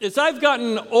As I've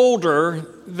gotten older,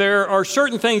 there are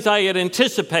certain things I had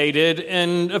anticipated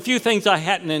and a few things I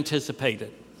hadn't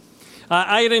anticipated.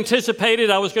 I had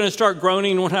anticipated I was going to start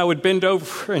groaning when I would bend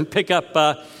over and pick up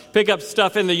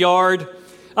stuff in the yard.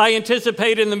 I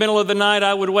anticipated in the middle of the night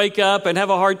I would wake up and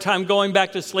have a hard time going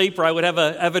back to sleep, or I would have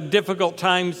a difficult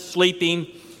time sleeping.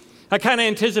 I kind of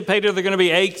anticipated there were going to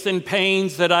be aches and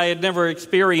pains that I had never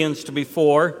experienced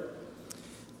before.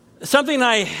 Something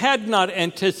I had not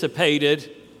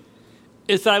anticipated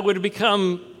is that I would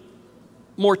become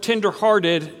more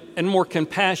tender-hearted and more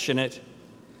compassionate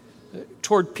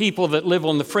toward people that live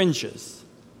on the fringes.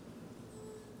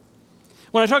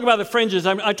 When I talk about the fringes,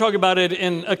 I talk about it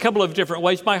in a couple of different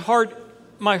ways. My heart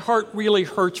really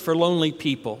hurts for lonely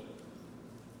people.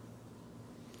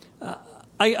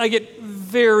 I get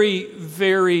very,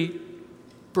 very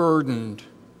burdened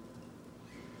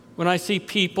when I see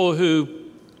people who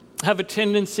have a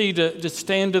tendency to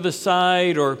stand to the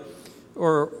side or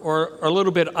a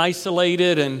little bit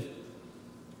isolated, and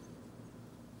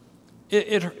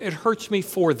it hurts me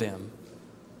for them.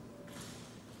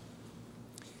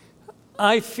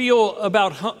 I feel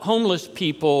about homeless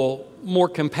people more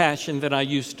compassion than I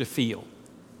used to feel.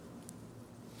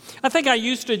 I think I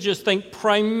used to just think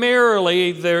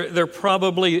primarily they're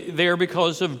probably there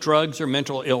because of drugs or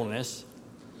mental illness.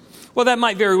 Well, that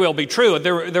might very well be true.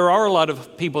 There are a lot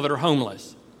of people that are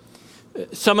homeless.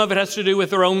 Some of it has to do with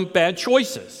their own bad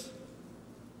choices.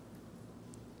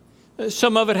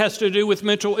 Some of it has to do with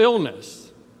mental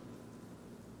illness.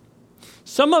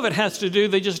 Some of it has to do,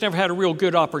 they just never had a real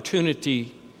good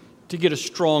opportunity to get a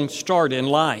strong start in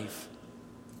life.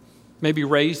 Maybe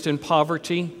raised in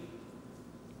poverty.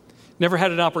 Never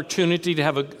had an opportunity to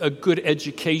have a good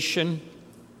education.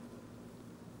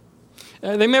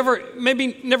 They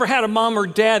maybe never had a mom or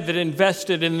dad that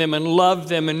invested in them and loved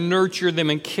them and nurtured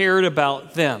them and cared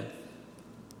about them.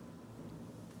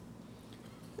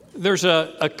 There's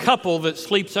a couple that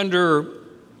sleeps under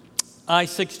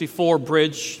I-64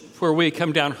 bridge where we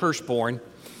come down Hurstbourne.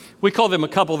 We call them a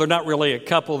couple. They're not really a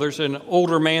couple. There's an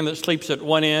older man that sleeps at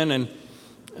one end and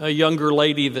a younger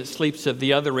lady that sleeps at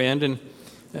the other end. And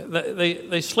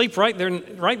they sleep right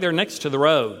there next to the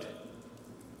road.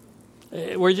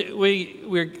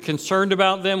 We're concerned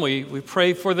about them. We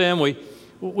pray for them.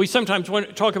 We sometimes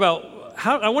talk about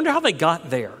I wonder how they got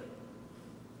there.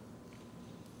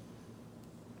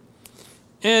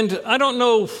 And I don't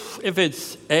know if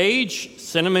it's age,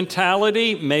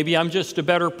 sentimentality, maybe I'm just a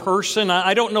better person.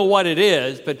 I don't know what it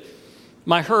is, but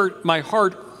my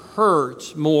heart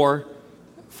hurts more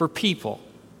for people.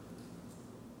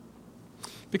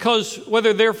 Because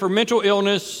whether they're for mental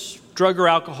illness, drug or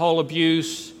alcohol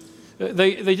abuse,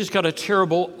 they just got a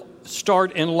terrible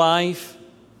start in life,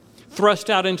 thrust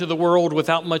out into the world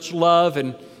without much love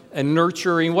and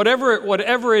nurturing.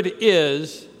 Whatever it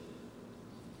is,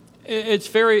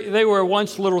 they were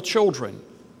once little children.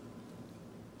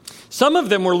 Some of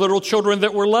them were little children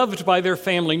that were loved by their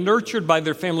family, nurtured by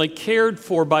their family, cared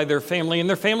for by their family, and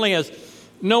their family has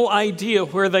no idea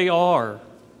where they are.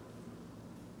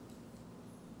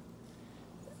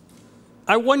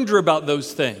 I wonder about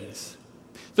those things.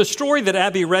 The story that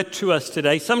Abby read to us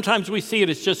today, sometimes we see it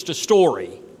as just a story.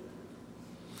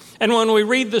 And when we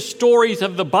read the stories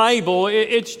of the Bible,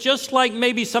 it's just like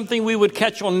maybe something we would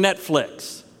catch on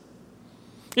Netflix.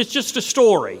 It's just a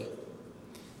story.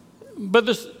 But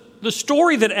the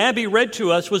story that Abby read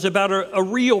to us was about a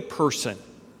real person.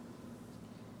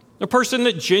 A person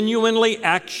that genuinely,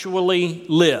 actually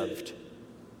lived.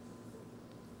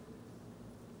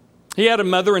 He had a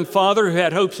mother and father who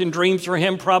had hopes and dreams for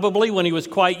him probably when he was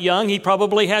quite young. He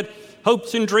probably had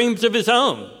hopes and dreams of his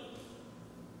own.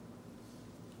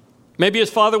 Maybe his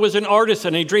father was an artisan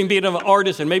and he dreamed being an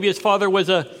artisan. Maybe his father was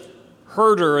a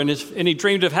herder and he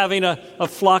dreamed of having a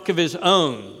flock of his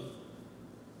own.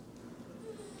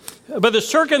 But the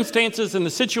circumstances and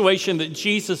the situation that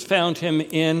Jesus found him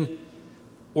in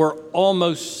were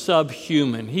almost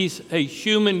subhuman. He's a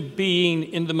human being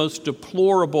in the most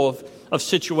deplorable of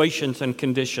situations and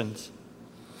conditions.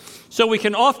 So we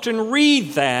can often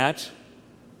read that,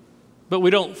 but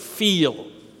we don't feel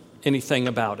anything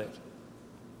about it.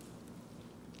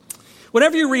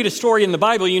 Whenever you read a story in the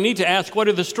Bible, you need to ask, what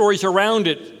do the stories around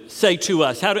it say to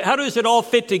us? How does it all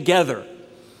fit together?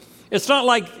 It's not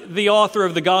like the author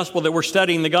of the gospel that we're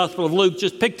studying, the Gospel of Luke,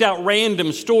 just picked out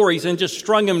random stories and just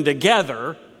strung them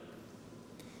together.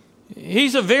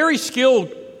 He's a very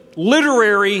skilled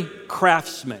literary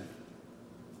craftsman.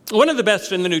 One of the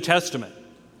best in the New Testament.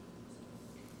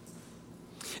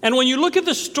 And when you look at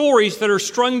the stories that are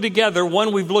strung together,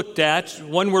 one we've looked at,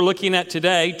 one we're looking at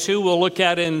today, two we'll look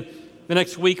at in the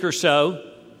next week or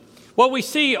so. What we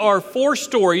see are 4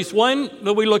 stories. One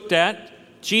that we looked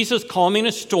at, Jesus calming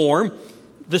a storm.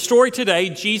 The story today,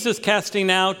 Jesus casting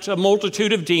out a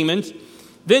multitude of demons.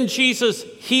 Then Jesus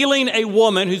healing a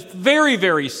woman who's very,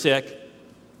 very sick.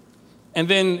 And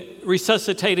then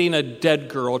resuscitating a dead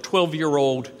girl, a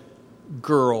 12-year-old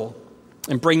girl,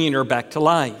 and bringing her back to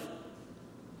life.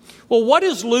 Well, what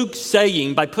is Luke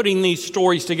saying by putting these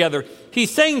stories together?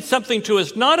 He's saying something to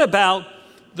us not about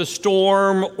the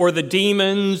storm or the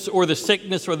demons or the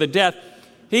sickness or the death.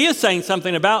 He is saying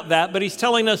something about that, but he's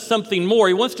telling us something more.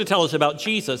 He wants to tell us about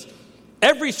Jesus.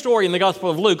 Every story in the Gospel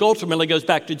of Luke ultimately goes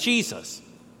back to Jesus.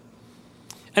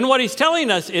 And what he's telling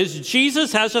us is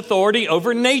Jesus has authority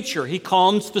over nature. He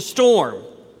calms the storm.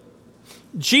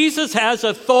 Jesus has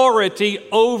authority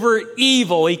over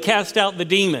evil. He cast out the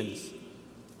demons.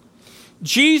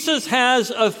 Jesus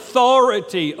has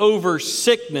authority over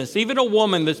sickness. Even a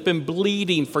woman that's been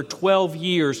bleeding for 12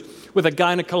 years with a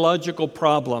gynecological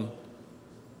problem.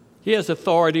 He has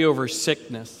authority over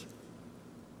sickness.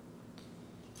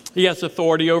 He has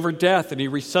authority over death, and he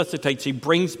resuscitates. He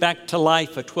brings back to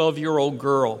life a 12-year-old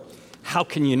girl. How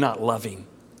can you not love him?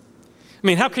 I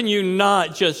mean, how can you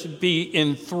not just be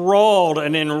enthralled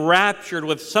and enraptured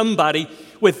with somebody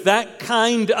with that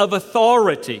kind of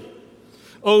authority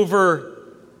over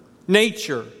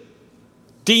nature,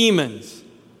 demons,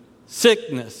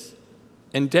 sickness,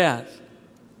 and death?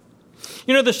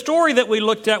 You know, the story that we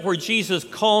looked at where Jesus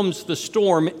calms the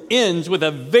storm ends with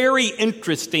a very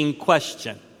interesting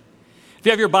question. If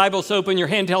you have your Bibles open, your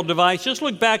handheld device, just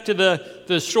look back to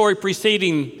the story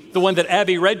preceding the one that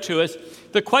Abby read to us.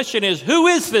 The question is, who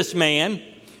is this man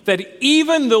that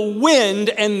even the wind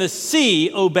and the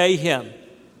sea obey him?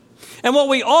 And what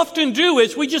we often do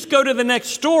is we just go to the next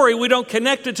story. We don't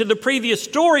connect it to the previous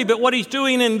story, but what he's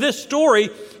doing in this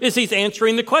story is he's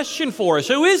answering the question for us.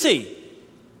 Who is he?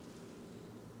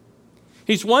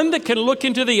 He's one that can look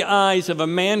into the eyes of a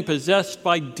man possessed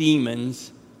by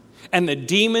demons, and the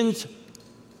demons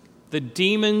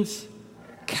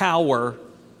cower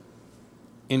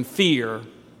in fear,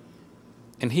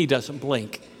 and he doesn't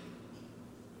blink.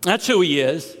 That's who he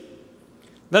is.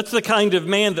 That's the kind of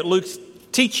man that Luke's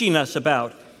teaching us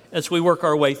about as we work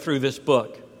our way through this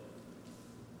book.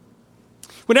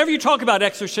 Whenever you talk about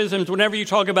exorcisms, whenever you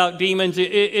talk about demons,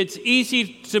 it's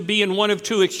easy to be in one of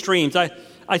 2 extremes.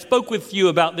 I spoke with you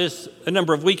about this a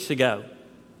number of weeks ago.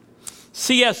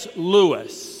 C.S.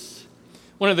 Lewis,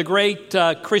 one of the great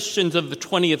Christians of the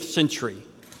 20th century,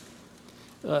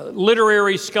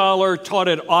 literary scholar, taught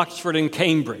at Oxford and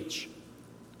Cambridge,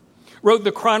 wrote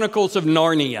the Chronicles of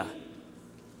Narnia,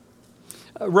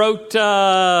 wrote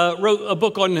a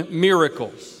book on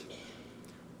miracles,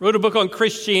 wrote a book on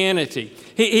Christianity.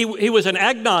 He was an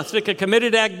agnostic, a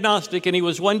committed agnostic, and he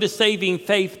was won to saving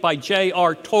faith by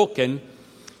J.R. Tolkien,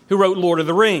 who wrote Lord of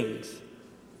the Rings.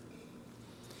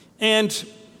 And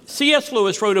C.S.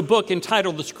 Lewis wrote a book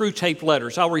entitled The Screwtape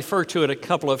Letters. I'll refer to it a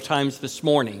couple of times this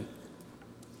morning.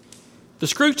 The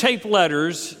Screwtape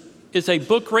Letters is a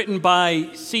book written by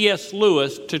C.S.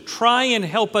 Lewis to try and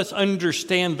help us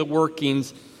understand the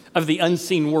workings of the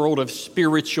unseen world of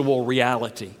spiritual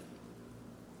reality.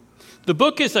 The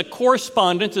book is a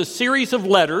correspondence, a series of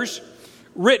letters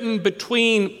written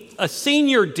between a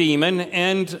senior demon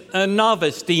and a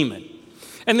novice demon.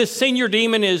 And this senior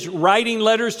demon is writing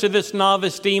letters to this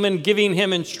novice demon, giving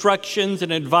him instructions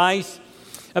and advice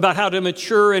about how to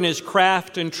mature in his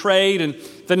craft and trade. And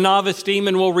the novice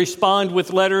demon will respond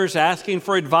with letters asking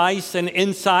for advice and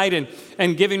insight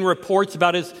and giving reports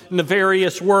about his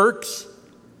nefarious works.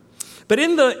 But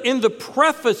in the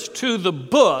preface to the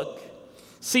book,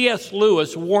 C.S.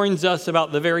 Lewis warns us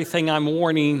about the very thing I'm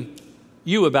warning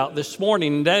you about this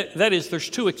morning. That is, there's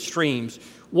 2 extremes.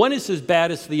 One is as bad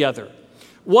as the other.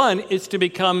 One is to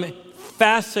become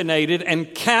fascinated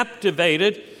and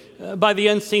captivated by the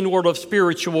unseen world of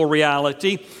spiritual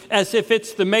reality, as if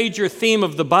it's the major theme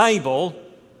of the Bible.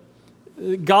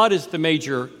 God is the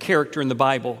major character in the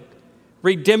Bible.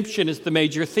 Redemption is the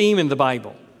major theme in the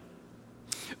Bible.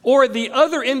 Or at the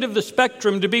other end of the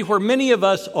spectrum, to be where many of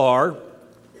us are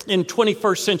in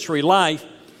 21st century life,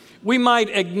 we might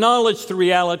acknowledge the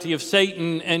reality of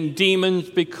Satan and demons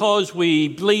because we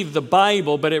believe the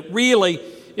Bible, but it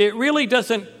really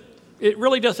doesn't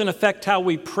affect how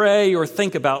we pray or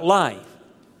think about life.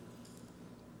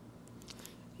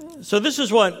 So this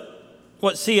is what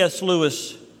C.S.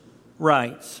 Lewis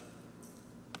writes.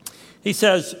 He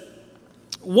says,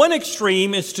 one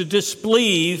extreme is to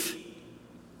disbelieve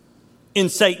in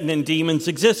Satan and demons'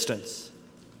 existence.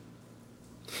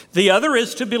 The other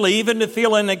is to believe and to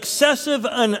feel an excessive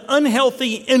and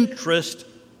unhealthy interest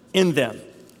in them.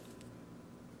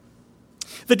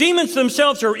 The demons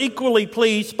themselves are equally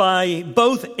pleased by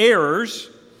both errors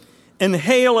and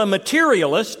hail a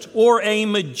materialist or a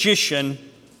magician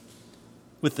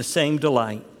with the same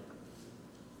delight.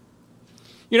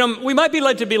 We might be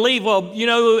led to believe,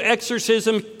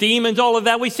 exorcism, demons, all of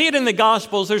that. We see it in the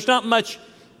Gospels. There's not much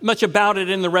about it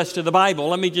in the rest of the Bible.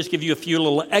 Let me just give you a few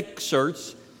little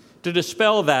excerpts to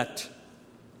dispel that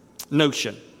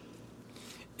notion.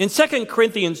 In 2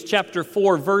 Corinthians chapter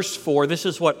 4, verse 4, this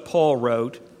is what Paul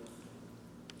wrote.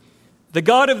 The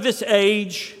God of this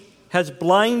age has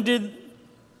blinded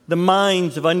the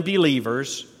minds of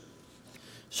unbelievers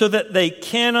so that they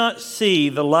cannot see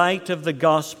the light of the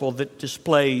gospel that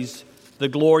displays the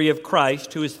glory of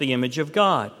Christ, who is the image of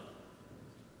God.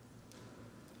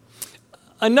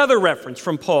 Another reference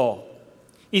from Paul,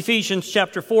 Ephesians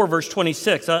chapter 4, verse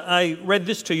 26. I read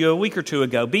this to you a week or two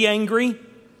ago. Be angry,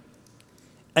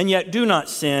 and yet do not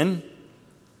sin.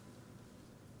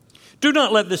 Do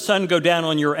not let the sun go down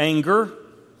on your anger,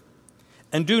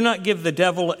 and do not give the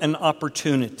devil an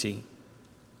opportunity.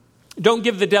 Don't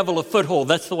give the devil a foothold.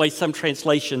 That's the way some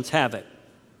translations have it.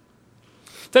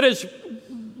 That is,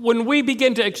 when we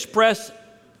begin to express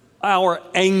our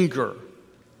anger,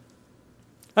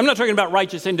 I'm not talking about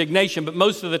righteous indignation, but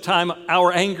most of the time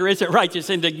our anger isn't righteous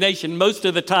indignation. Most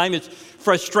of the time it's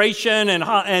frustration and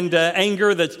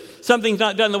anger that something's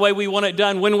not done the way we want it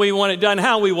done, when we want it done,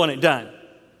 how we want it done.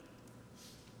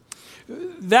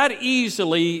 That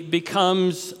easily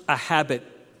becomes a habit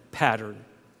pattern.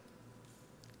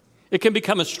 It can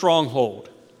become a stronghold.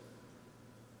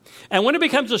 And when it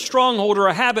becomes a stronghold or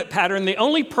a habit pattern, the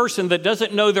only person that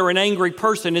doesn't know they're an angry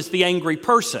person is the angry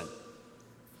person.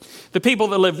 The people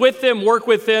that live with them, work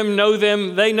with them, know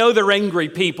them, they know they're angry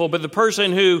people, but the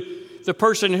person who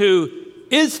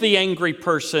is the angry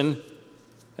person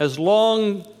has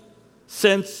long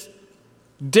since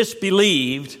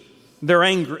disbelieved they're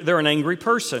an angry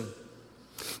person.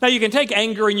 Now, you can take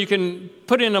anger and you can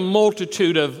put in a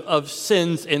multitude of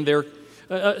sins in there.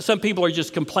 Some people are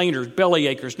just complainers, belly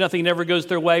achers. Nothing ever goes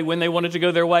their way, when they want it to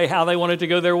go their way, how they want it to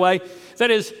go their way.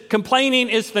 That is, complaining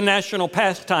is the national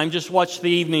pastime. Just watch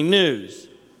the evening news.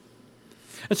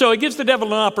 And so it gives the devil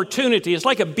an opportunity. It's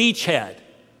like a beachhead.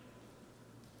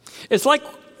 It's like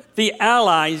the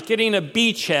Allies getting a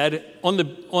beachhead on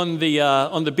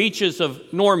the beaches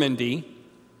of Normandy.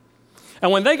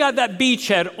 And when they got that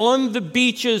beachhead on the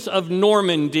beaches of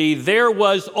Normandy, there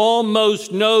was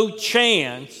almost no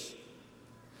chance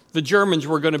the Germans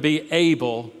were going to be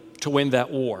able to win that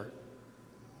war.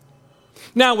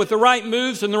 Now, with the right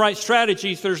moves and the right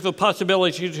strategies, there's the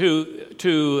possibility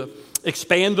to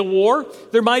expand the war.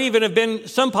 There might even have been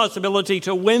some possibility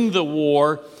to win the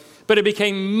war, but it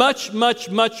became much, much,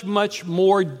 much, much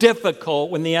more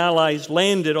difficult when the Allies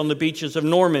landed on the beaches of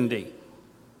Normandy.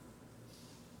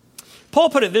 Paul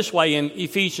put it this way in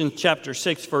Ephesians chapter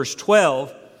 6, verse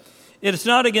 12. It is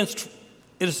not against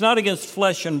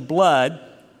flesh and blood,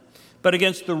 but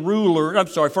against the ruler.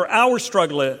 For our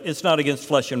struggle is not against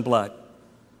flesh and blood,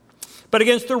 but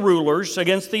against the rulers,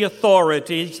 against the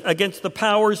authorities, against the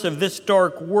powers of this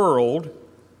dark world,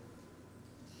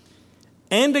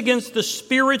 and against the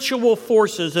spiritual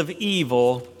forces of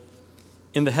evil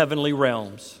in the heavenly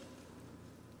realms.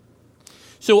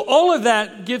 So all of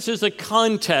that gives us a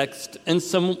context and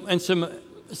some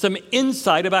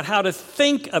insight about how to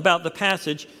think about the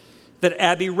passage that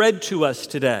Abby read to us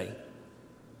today.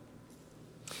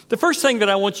 The first thing that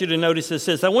I want you to notice is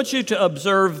this. I want you to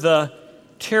observe the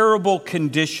terrible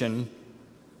condition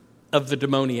of the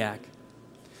demoniac.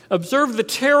 Observe the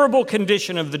terrible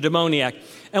condition of the demoniac.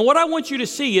 And what I want you to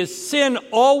see is sin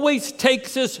always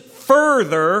takes us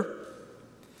further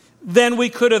than we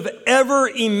could have ever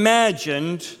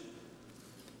imagined.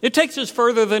 It takes us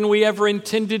further than we ever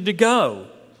intended to go.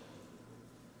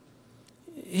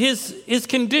 His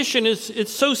condition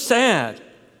it's so sad.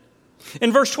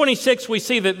 In verse 26, we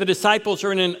see that the disciples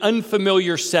are in an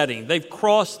unfamiliar setting. They've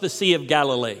crossed the Sea of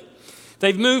Galilee.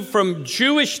 They've moved from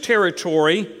Jewish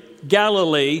territory,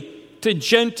 Galilee, to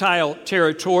Gentile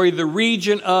territory, the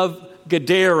region of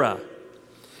Gadara.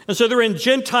 And so they're in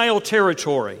Gentile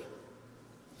territory.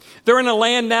 They're in a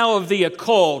land now of the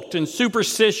occult and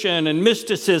superstition and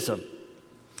mysticism.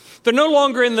 They're no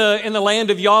longer in the land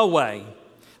of Yahweh,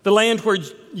 the land where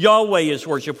Yahweh is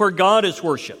worshipped, where God is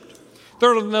worshipped.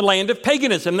 They're in the land of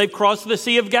paganism. They've crossed the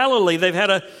Sea of Galilee.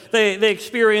 They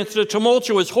experienced a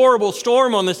tumultuous, horrible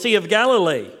storm on the Sea of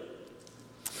Galilee.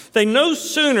 They no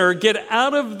sooner get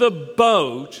out of the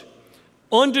boat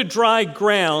onto dry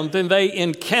ground than they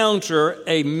encounter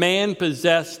a man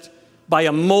possessed by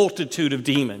a multitude of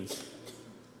demons.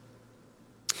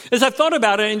 As I've thought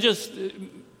about it and just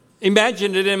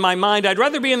imagined it in my mind. I'd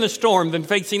rather be in the storm than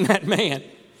facing that man.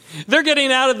 They're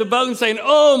getting out of the boat and saying,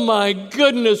 "Oh my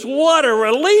goodness, what a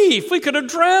relief. We could have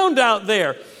drowned out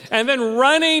there." And then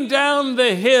running down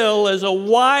the hill is a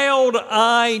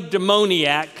wild-eyed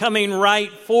demoniac coming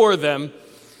right for them.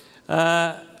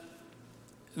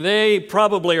 They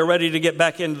probably are ready to get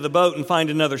back into the boat and find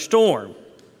another storm.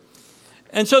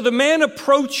 And so the man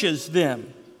approaches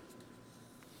them.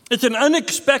 It's an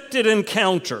unexpected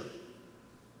encounter.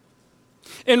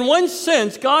 In one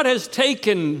sense, God has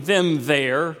taken them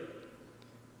there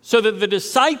so that the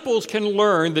disciples can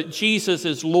learn that Jesus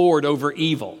is Lord over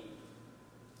evil.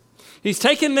 He's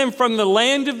taken them from the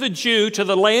land of the Jew to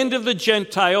the land of the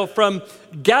Gentile, from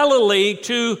Galilee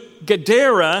to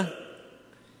Gadara,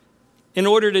 in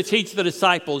order to teach the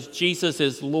disciples Jesus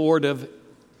is Lord of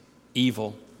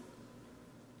evil,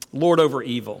 Lord over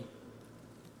evil.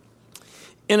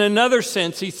 In another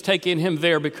sense, he's taken him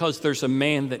there because there's a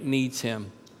man that needs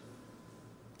him,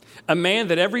 a man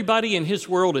that everybody in his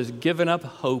world has given up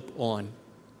hope on.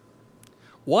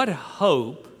 What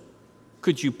hope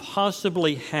could you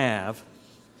possibly have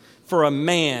for a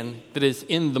man that is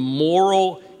in the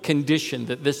moral condition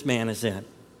that this man is in?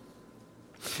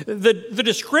 The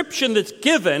description that's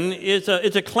given is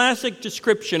a classic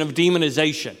description of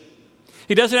demonization.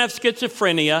 He doesn't have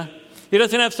schizophrenia. He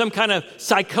doesn't have some kind of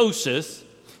psychosis.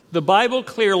 The Bible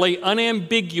clearly,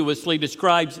 unambiguously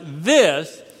describes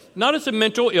this not as a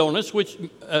mental illness,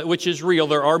 which is real.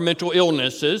 There are mental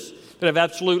illnesses that have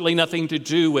absolutely nothing to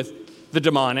do with the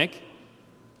demonic.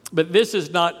 But this is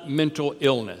not mental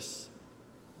illness.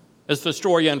 As the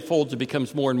story unfolds, it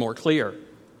becomes more and more clear.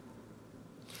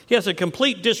 He has a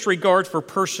complete disregard for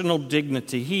personal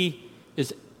dignity. He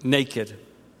is naked.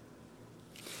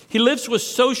 He lives with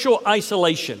social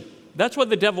isolation. That's what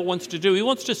the devil wants to do. He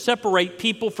wants to separate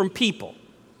people from people.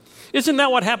 Isn't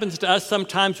that what happens to us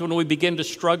sometimes when we begin to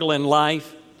struggle in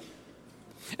life?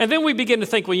 And then we begin to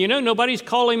think, well, nobody's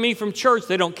calling me from church.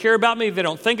 They don't care about me. They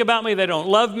don't think about me. They don't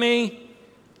love me.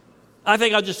 I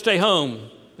think I'll just stay home.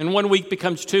 And 1 week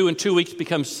becomes 2, and 2 weeks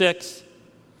becomes 6.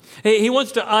 He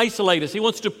wants to isolate us. He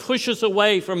wants to push us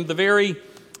away from the very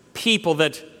people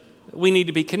that we need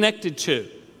to be connected to.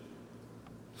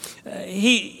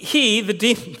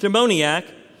 The demoniac,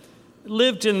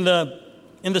 lived in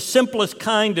the simplest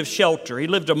kind of shelter. He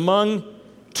lived among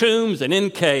tombs and in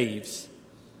caves.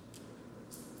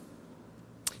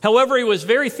 However, he was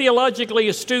very theologically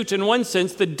astute in one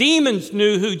sense. The demons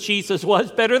knew who Jesus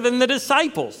was better than the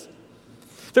disciples.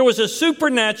 There was a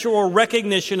supernatural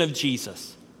recognition of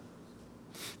Jesus.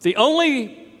 The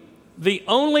only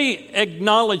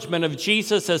acknowledgement of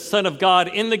Jesus as Son of God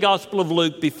in the Gospel of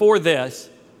Luke before this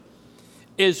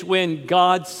is when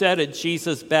God said at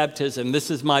Jesus' baptism, "This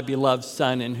is my beloved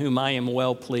Son in whom I am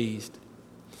well pleased."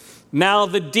 Now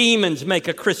the demons make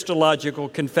a Christological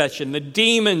confession. The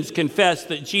demons confess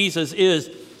that Jesus is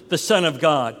the Son of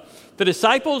God. The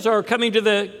disciples are coming to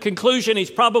the conclusion he's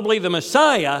probably the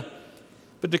Messiah,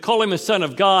 but to call him a Son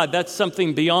of God, that's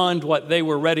something beyond what they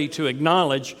were ready to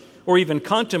acknowledge or even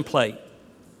contemplate.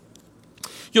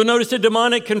 You'll notice a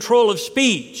demonic control of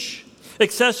speech,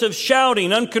 excessive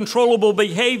shouting, uncontrollable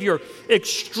behavior,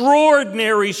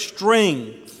 extraordinary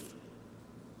strength.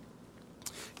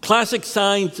 Classic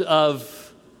signs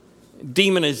of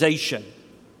demonization.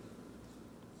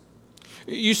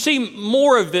 You see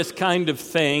more of this kind of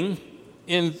thing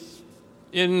in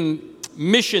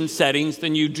mission settings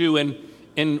than you do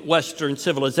in Western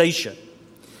civilization.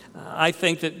 I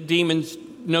think that demons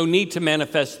no need to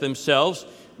manifest themselves.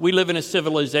 We live in a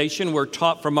civilization, we're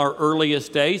taught from our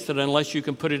earliest days that unless you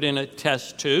can put it in a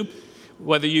test tube,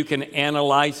 whether you can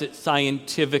analyze it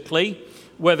scientifically,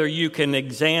 whether you can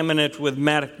examine it with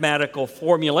mathematical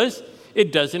formulas,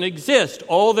 it doesn't exist.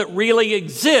 All that really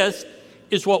exists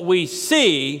is what we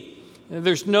see.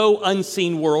 There's no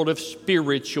unseen world of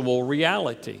spiritual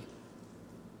reality.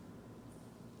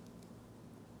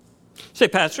 Say,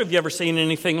 Pastor, have you ever seen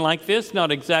anything like this?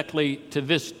 Not exactly to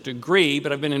this degree,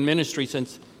 but I've been in ministry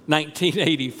since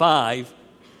 1985.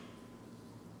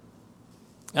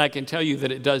 I can tell you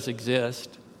that it does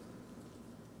exist.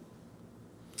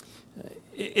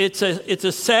 It's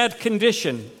a sad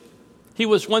condition. He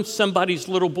was once somebody's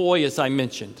little boy, as I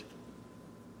mentioned.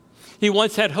 He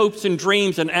once had hopes and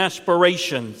dreams and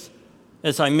aspirations,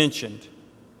 as I mentioned.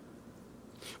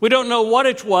 We don't know what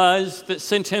it was that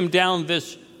sent him down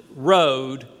this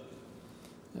road,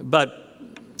 but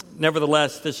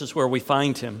nevertheless, this is where we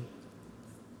find him.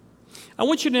 I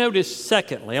want you to notice,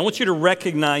 secondly, I want you to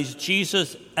recognize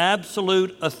Jesus'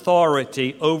 absolute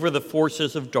authority over the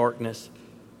forces of darkness.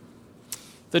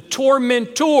 The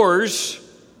tormentors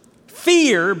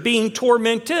fear being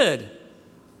tormented.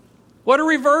 What a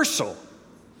reversal.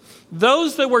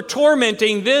 Those that were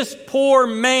tormenting this poor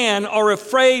man are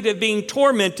afraid of being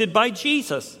tormented by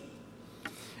Jesus.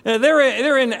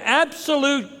 They're in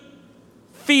absolute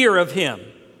fear of him.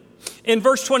 In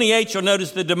verse 28, you'll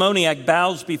notice the demoniac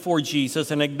bows before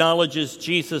Jesus and acknowledges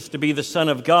Jesus to be the Son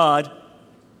of God.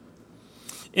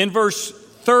 In verse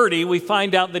 30, we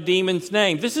find out the demon's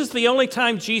name. This is the only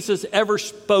time Jesus ever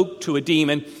spoke to a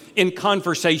demon in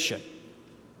conversation,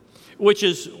 which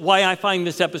is why I find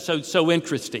this episode so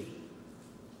interesting.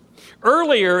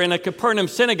 Earlier in a Capernaum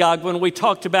synagogue, when we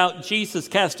talked about Jesus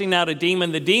casting out a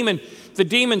demon, the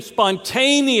demon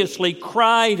spontaneously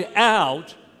cried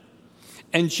out,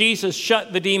 and Jesus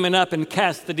shut the demon up and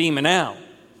cast the demon out.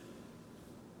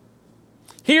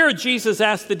 Here, Jesus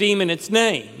asked the demon its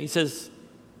name. He says,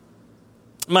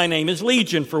 "My name is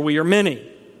Legion, for we are many."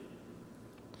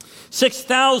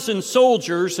 6,000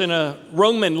 soldiers in a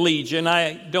Roman legion.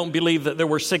 I don't believe that there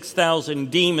were 6,000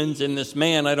 demons in this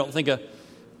man. I don't think a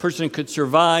person could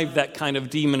survive that kind of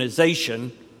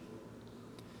demonization.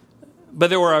 But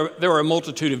there were a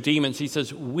multitude of demons. He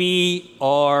says, "We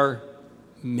are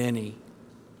many."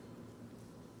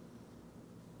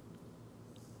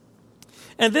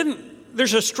 And then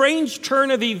there's a strange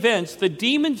turn of events. The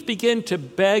demons begin to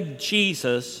beg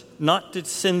Jesus not to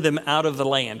send them out of the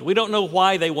land. We don't know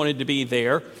why they wanted to be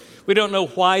there. We don't know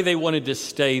why they wanted to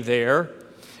stay there.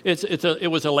 It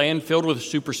was a land filled with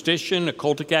superstition,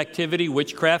 occultic activity,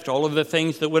 witchcraft, all of the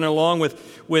things that went along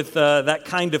with that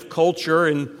kind of culture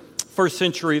in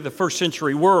the first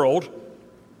century world.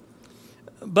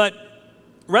 But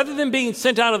rather than being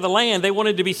sent out of the land, they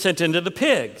wanted to be sent into the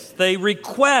pigs. They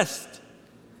request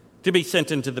to be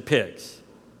sent into the pigs.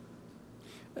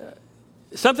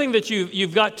 Something that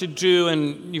you've got to do,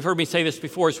 and you've heard me say this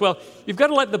before as well, you've got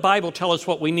to let the Bible tell us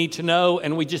what we need to know,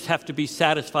 and we just have to be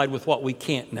satisfied with what we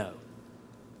can't know.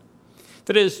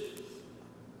 That is,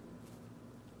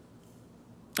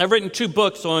 I've written 2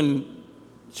 books on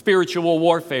spiritual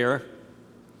warfare,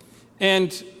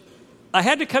 and I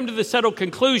had to come to the settled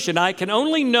conclusion, I can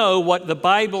only know what the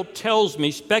Bible tells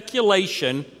me.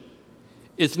 Speculation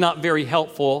is not very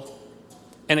helpful,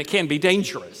 and it can be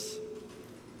dangerous.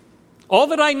 All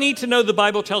that I need to know, the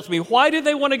Bible tells me. Why did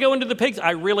they want to go into the pigs?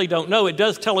 I really don't know. It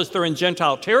does tell us they're in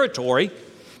Gentile territory,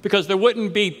 because there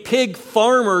wouldn't be pig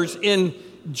farmers in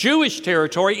Jewish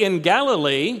territory in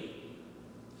Galilee.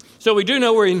 So we do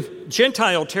know we're in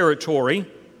Gentile territory.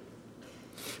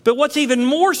 But what's even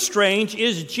more strange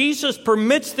is Jesus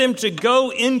permits them to go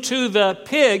into the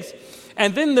pigs,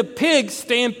 and then the pigs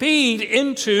stampede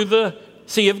into the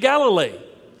Sea of Galilee.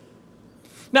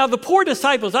 Now, the poor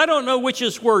disciples, I don't know which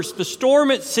is worse, the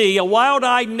storm at sea, a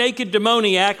wild-eyed, naked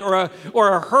demoniac, or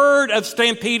a herd of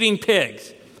stampeding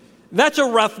pigs. That's a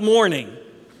rough morning.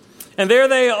 And there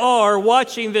they are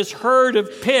watching this herd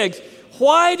of pigs.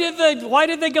 Why did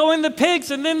they go in the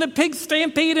pigs and then the pigs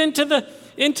stampede into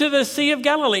the Sea of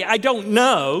Galilee? I don't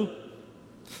know.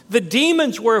 The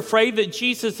demons were afraid that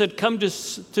Jesus had come to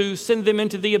send them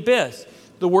into the abyss.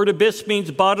 The word abyss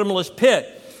means bottomless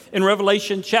pit. In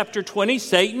Revelation chapter 20,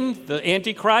 Satan, the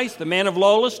Antichrist, the man of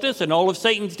lawlessness, and all of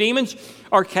Satan's demons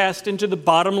are cast into the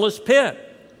bottomless pit.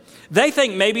 They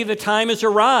think maybe the time has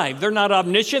arrived. They're not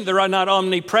omniscient. They're not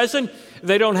omnipresent.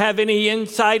 They don't have any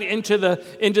insight into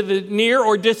the near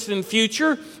or distant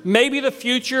future. Maybe the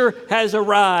future has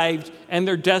arrived and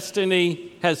their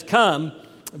destiny has come,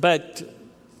 but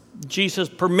Jesus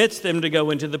permits them to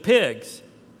go into the pigs,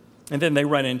 and then they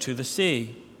run into the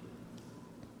sea.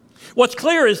 What's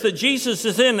clear is that Jesus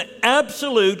is in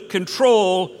absolute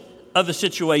control of the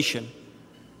situation.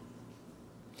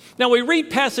 Now, we read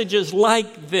passages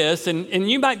like this, and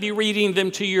you might be reading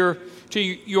them to your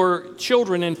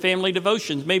children in family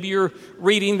devotions. Maybe you're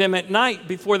reading them at night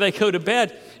before they go to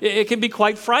bed. It can be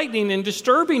quite frightening and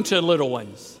disturbing to little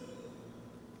ones.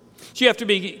 So you have to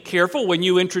be careful when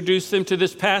you introduce them to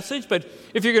this passage. But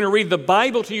if you're going to read the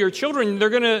Bible to your children, they're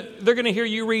going to hear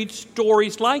you read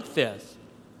stories like this.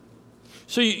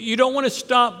 So you don't want to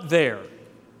stop there.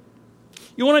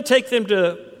 You want to take them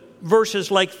to verses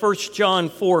like 1 John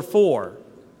 4:4.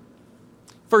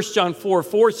 1 John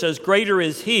 4:4 says, "Greater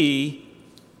is he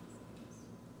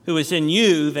who is in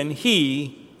you than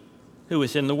he who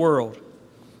is in the world."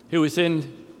 Who is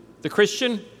in the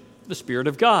Christian? The Spirit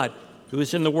of God. Who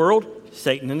is in the world?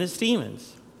 Satan and his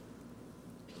demons.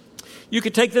 You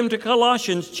could take them to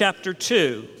Colossians chapter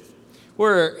 2,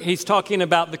 where he's talking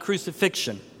about the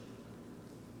crucifixion.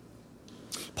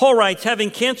 Paul writes,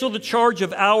 "Having canceled the charge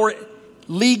of our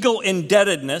legal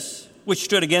indebtedness, which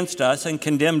stood against us and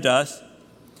condemned us,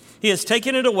 he has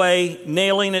taken it away,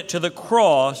 nailing it to the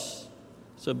cross.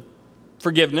 So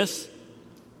forgiveness.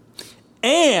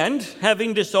 And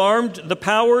having disarmed the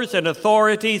powers and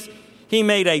authorities, he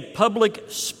made a public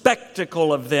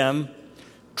spectacle of them,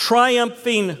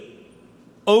 triumphing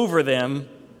over them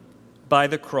by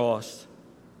the cross.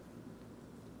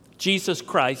 Jesus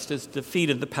Christ has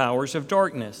defeated the powers of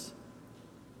darkness.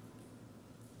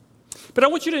 But I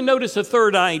want you to notice a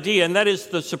third idea, and that is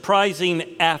the surprising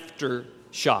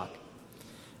aftershock.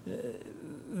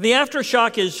 The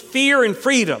aftershock is fear and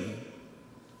freedom.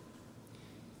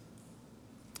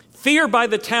 Fear by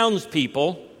the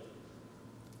townspeople,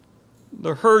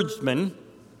 the herdsmen,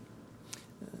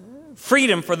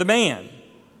 freedom for the man.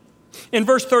 In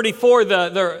verse 34,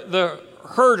 the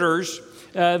herders,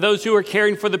 those who are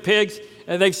caring for the pigs,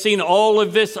 they've seen all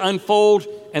of this unfold,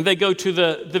 and they go to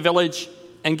the village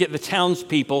and get the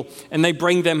townspeople, and they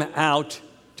bring them out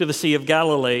to the Sea of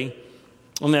Galilee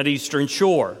on that eastern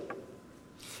shore.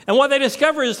 And what they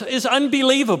discover is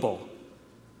unbelievable.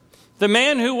 The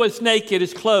man who was naked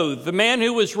is clothed. The man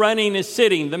who was running is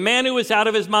sitting. The man who was out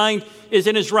of his mind is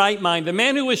in his right mind. The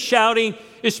man who was shouting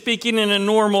is speaking in a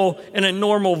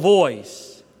normal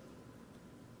voice.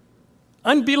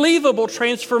 Unbelievable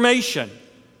transformation.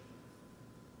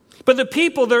 But the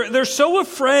people, they're so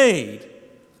afraid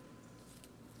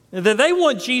that they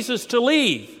want Jesus to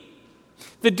leave.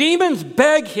 The demons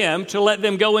beg him to let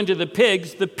them go into the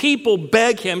pigs. The people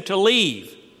beg him to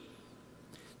leave.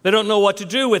 They don't know what to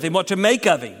do with him, what to make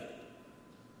of him.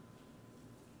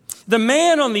 The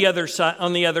man on the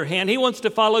other hand, he wants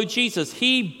to follow Jesus.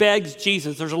 He begs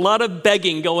Jesus. There's a lot of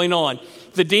begging going on.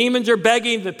 The demons are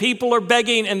begging, the people are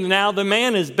begging, and now the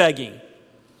man is begging.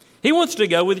 He wants to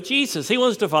go with Jesus. He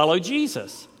wants to follow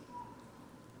Jesus.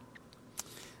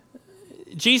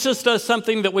 Jesus does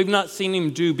something that we've not seen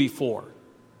him do before.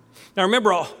 Now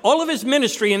remember, all of his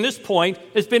ministry in this point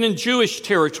has been in Jewish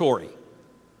territory.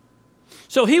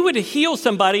 So he would heal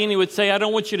somebody and he would say, I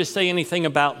don't want you to say anything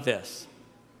about this.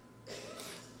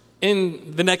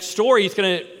 In the next story, he's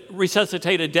going to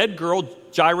resuscitate a dead girl,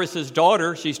 Jairus'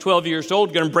 daughter. She's 12 years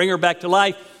old, going to bring her back to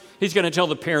life. He's going to tell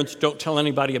the parents, don't tell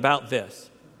anybody about this.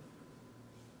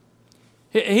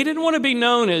 He didn't want to be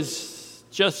known as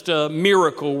just a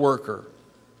miracle worker.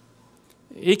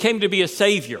 He came to be a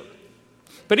savior.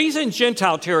 But he's in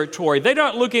Gentile territory. They're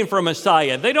not looking for a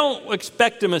Messiah. They don't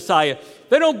expect a Messiah.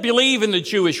 They don't believe in the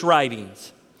Jewish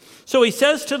writings. So he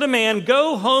says to the man,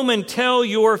 go home and tell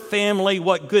your family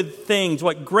what good things,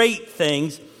 what great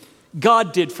things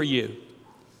God did for you.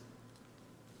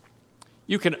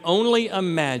 You can only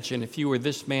imagine if you were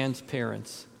this man's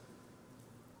parents,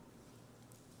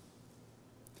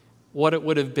 what it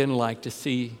would have been like to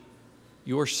see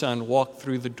your son walk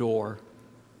through the door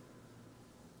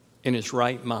in his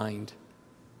right mind.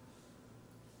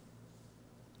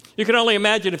 You can only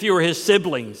imagine if you were his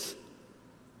siblings,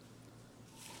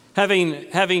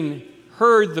 having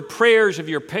heard the prayers of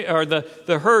or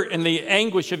the hurt and the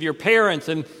anguish of your parents,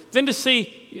 and then to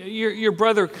see your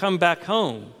brother come back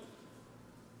home.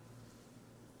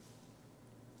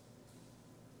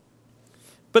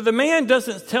 But the man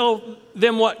doesn't tell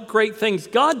them what great things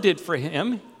God did for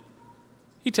him.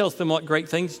 He tells them what great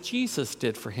things Jesus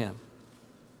did for him.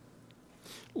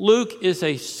 Luke is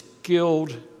a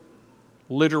skilled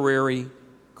literary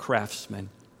craftsman.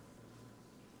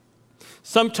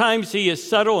 Sometimes he is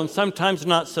subtle and sometimes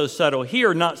not so subtle.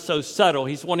 Here, not so subtle.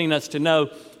 He's wanting us to know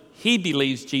he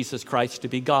believes Jesus Christ to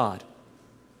be God.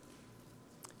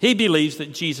 He believes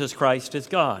that Jesus Christ is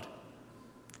God.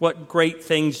 What great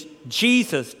things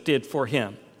Jesus did for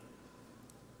him.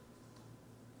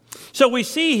 So we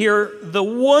see here the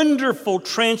wonderful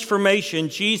transformation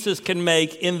Jesus can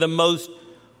make in the most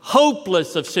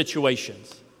hopeless of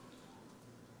situations.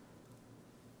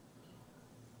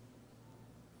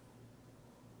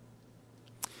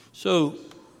 So,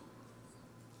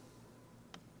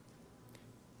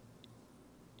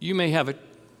 you may have a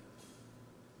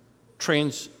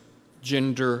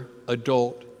transgender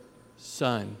adult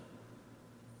son.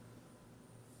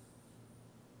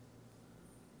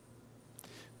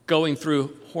 Going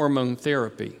through hormone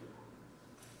therapy,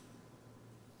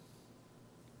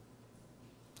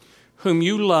 whom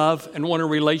you love and want a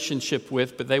relationship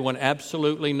with, but they want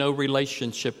absolutely no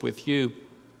relationship with you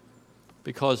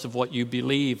because of what you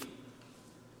believe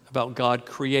about God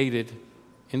created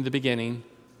in the beginning,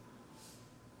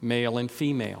 male and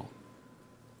female.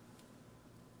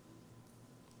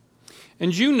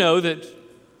 And you know that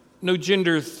no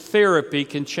gender therapy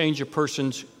can change a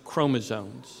person's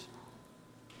chromosomes.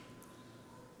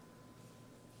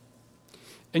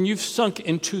 And you've sunk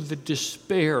into the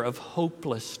despair of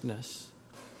hopelessness.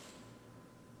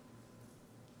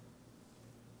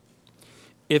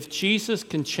 if Jesus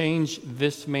can change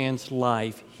this man's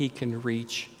life, he can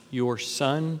reach your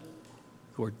son,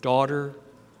 your daughter,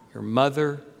 your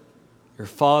mother, your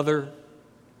father,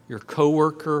 your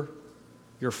coworker,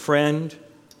 your friend.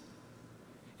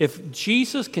 If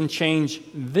Jesus can change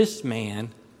this man,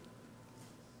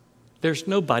 there's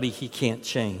nobody he can't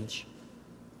change.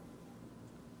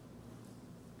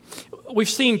 We've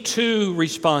seen two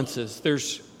responses.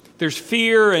 There's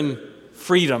fear and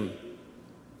freedom.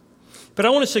 But I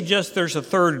want to suggest there's a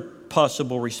third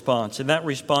possible response, and that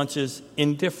response is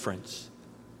indifference.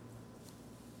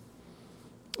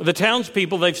 The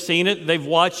townspeople, they've seen it, they've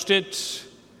watched it,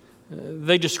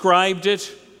 they described it,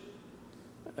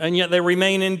 and yet they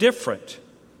remain indifferent.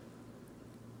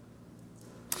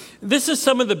 This is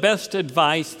some of the best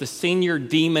advice the senior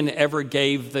demon ever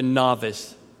gave the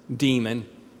novice demon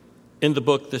in the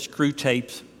book, The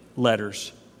Screwtape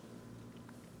Letters.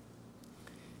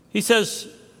 He says,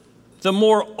 the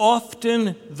more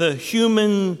often the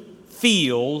human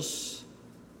feels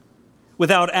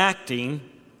without acting,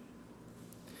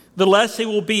 the less he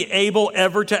will be able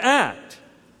ever to act.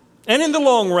 And in the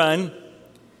long run,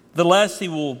 the less he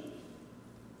will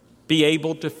be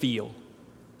able to feel.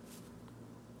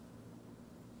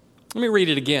 Let me read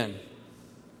it again.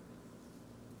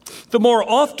 The more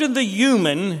often the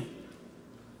human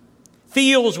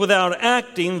feels without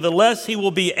acting, the less he will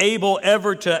be able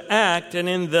ever to act, and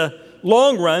in the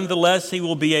long run, the less he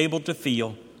will be able to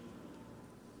feel.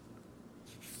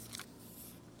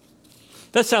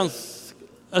 That sounds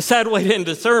a sad way to end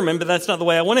a sermon, but that's not the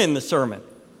way I want to end the sermon.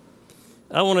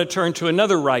 I want to turn to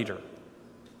another writer,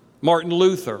 Martin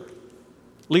Luther,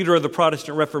 leader of the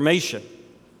Protestant Reformation.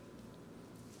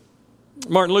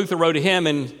 Martin Luther wrote a hymn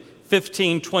in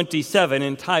 1527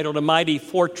 entitled, "A Mighty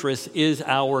Fortress is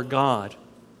Our God."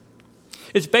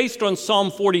 It's based on Psalm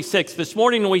 46. This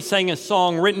morning we sang a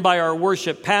song written by our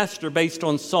worship pastor based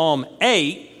on Psalm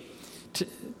 8.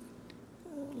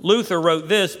 Luther wrote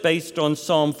this based on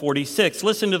Psalm 46.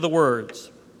 Listen to the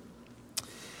words.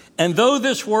 And though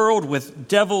this world with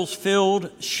devils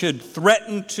filled should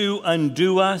threaten to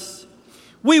undo us,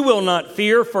 we will not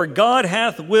fear, for God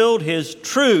hath willed his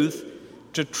truth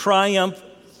to triumph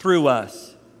through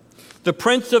us. The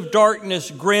prince of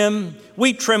darkness grim,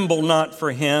 we tremble not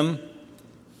for him.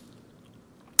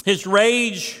 His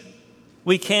rage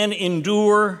we can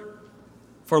endure,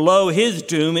 for lo, his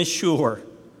doom is sure.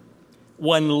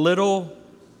 One little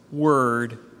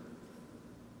word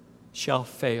shall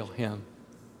fail him.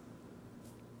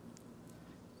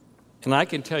 And I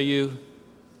can tell you,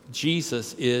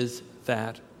 Jesus is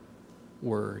that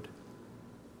word.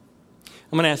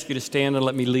 I'm going to ask you to stand and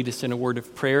let me lead us in a word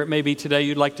of prayer. It may be today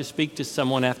you'd like to speak to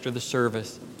someone after the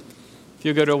service. If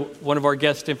you go to one of our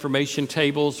guest information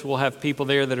tables, we'll have people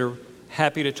there that are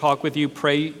happy to talk with you,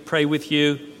 pray with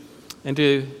you, and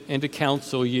to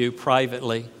counsel you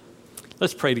privately.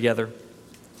 Let's pray together.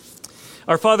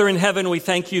 Our Father in heaven, we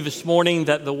thank you this morning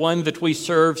that the one that we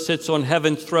serve sits on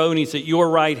heaven's throne. He's at your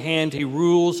right hand. He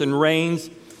rules and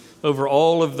reigns over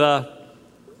all of the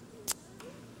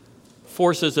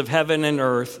forces of heaven and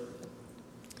earth.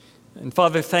 And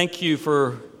Father, thank you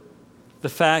for the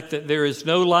fact that there is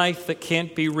no life that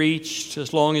can't be reached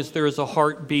as long as there is a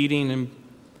heart beating and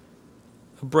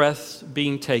a breath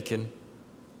being taken.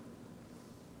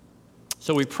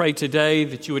 So we pray today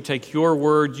that you would take your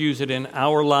word, use it in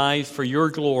our lives for your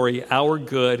glory, our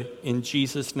good. In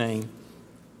Jesus' name,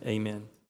 amen.